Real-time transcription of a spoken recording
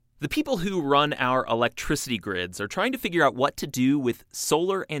The people who run our electricity grids are trying to figure out what to do with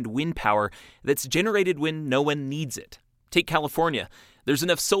solar and wind power that's generated when no one needs it. Take California. There's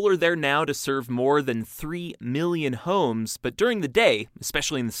enough solar there now to serve more than 3 million homes, but during the day,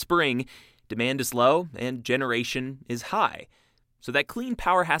 especially in the spring, demand is low and generation is high. So that clean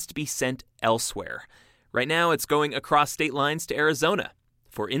power has to be sent elsewhere. Right now, it's going across state lines to Arizona.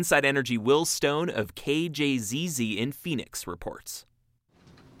 For Inside Energy, Will Stone of KJZZ in Phoenix reports.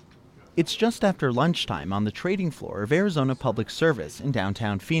 It's just after lunchtime on the trading floor of Arizona Public Service in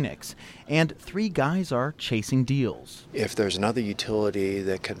downtown Phoenix, and three guys are chasing deals. If there's another utility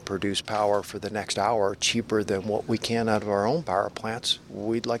that can produce power for the next hour cheaper than what we can out of our own power plants,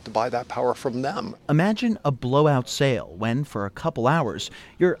 we'd like to buy that power from them. Imagine a blowout sale when, for a couple hours,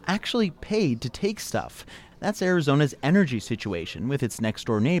 you're actually paid to take stuff. That's Arizona's energy situation with its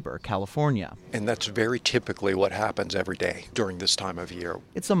next-door neighbor, California. And that's very typically what happens every day during this time of year.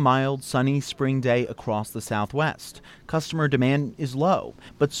 It's a mild, sunny spring day across the Southwest. Customer demand is low,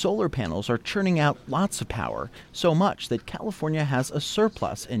 but solar panels are churning out lots of power, so much that California has a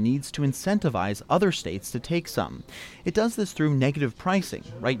surplus and needs to incentivize other states to take some. It does this through negative pricing.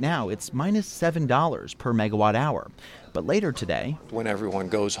 Right now, it's minus $7 per megawatt hour. But later today, when everyone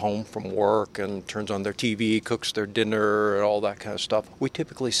goes home from work and turns on their TV, cooks their dinner, and all that kind of stuff, we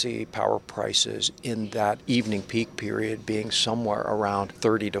typically see power prices in that evening peak period being somewhere around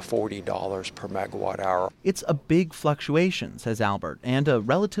 $30 to $40 per megawatt hour. It's a big fluctuation, says Albert, and a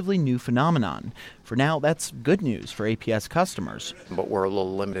relatively new phenomenon. For now, that's good news for APS customers. But we're a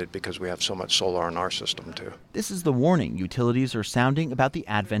little limited because we have so much solar in our system, too. This is the warning utilities are sounding about the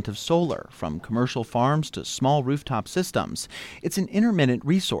advent of solar, from commercial farms to small rooftop systems. It's an intermittent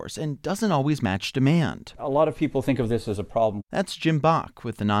resource and doesn't always match demand. A lot of people think of this as a problem. That's Jim Bach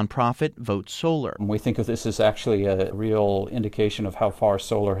with the nonprofit Vote Solar. We think of this as actually a real indication of how far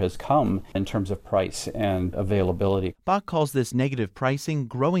solar has come in terms of price and availability. Bach calls this negative pricing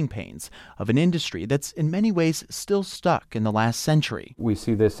growing pains of an industry that's in many ways still stuck in the last century. We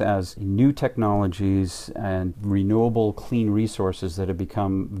see this as new technologies and renewable clean resources that have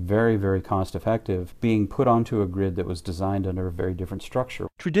become very, very cost effective being put onto a grid that was designed under a very different structure.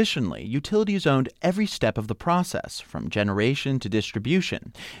 Traditionally, utilities owned every step of the process, from generation to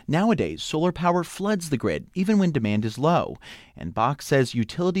distribution. Nowadays, solar power floods the grid, even when demand is low. And Bach says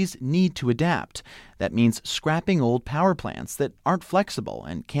utilities need to adapt. That means scrapping old power plants that aren't flexible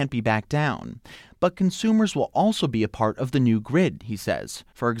and can't be backed down. But consumers will also be a part of the new grid, he says.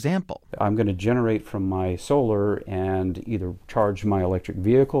 For example, I'm going to generate from my solar and either charge my electric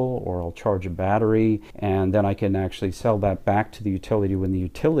vehicle or I'll charge a battery, and then I can actually sell that back to the utility when the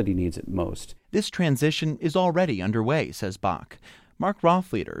utility needs it most. This transition is already underway, says Bach. Mark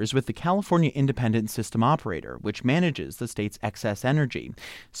Rothleader is with the California Independent System Operator, which manages the state's excess energy.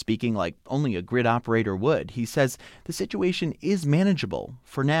 Speaking like only a grid operator would, he says the situation is manageable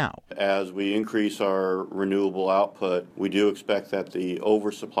for now. As we increase our renewable output, we do expect that the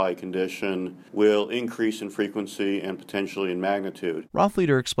oversupply condition will increase in frequency and potentially in magnitude.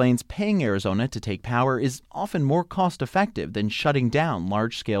 Rothleader explains paying Arizona to take power is often more cost-effective than shutting down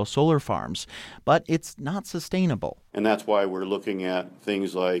large-scale solar farms, but it's not sustainable. And that's why we're looking at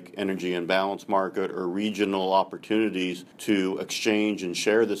things like energy imbalance market or regional opportunities to exchange and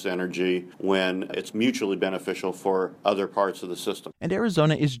share this energy when it's mutually beneficial for other parts of the system. And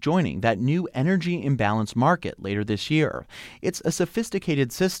Arizona is joining that new energy imbalance market later this year. It's a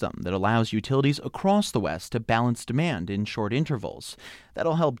sophisticated system that allows utilities across the West to balance demand in short intervals.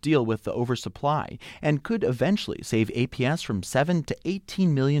 That'll help deal with the oversupply and could eventually save APS from $7 to $18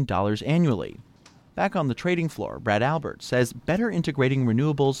 million annually. Back on the trading floor, Brad Albert says better integrating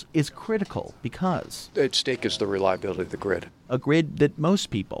renewables is critical because At stake is the reliability of the grid. A grid that most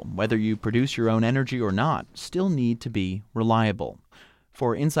people, whether you produce your own energy or not, still need to be reliable.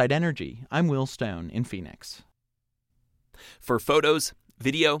 For Inside Energy, I'm Will Stone in Phoenix. For photos,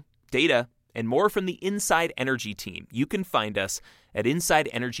 video, data, and more from the Inside Energy team, you can find us at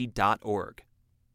insideenergy.org.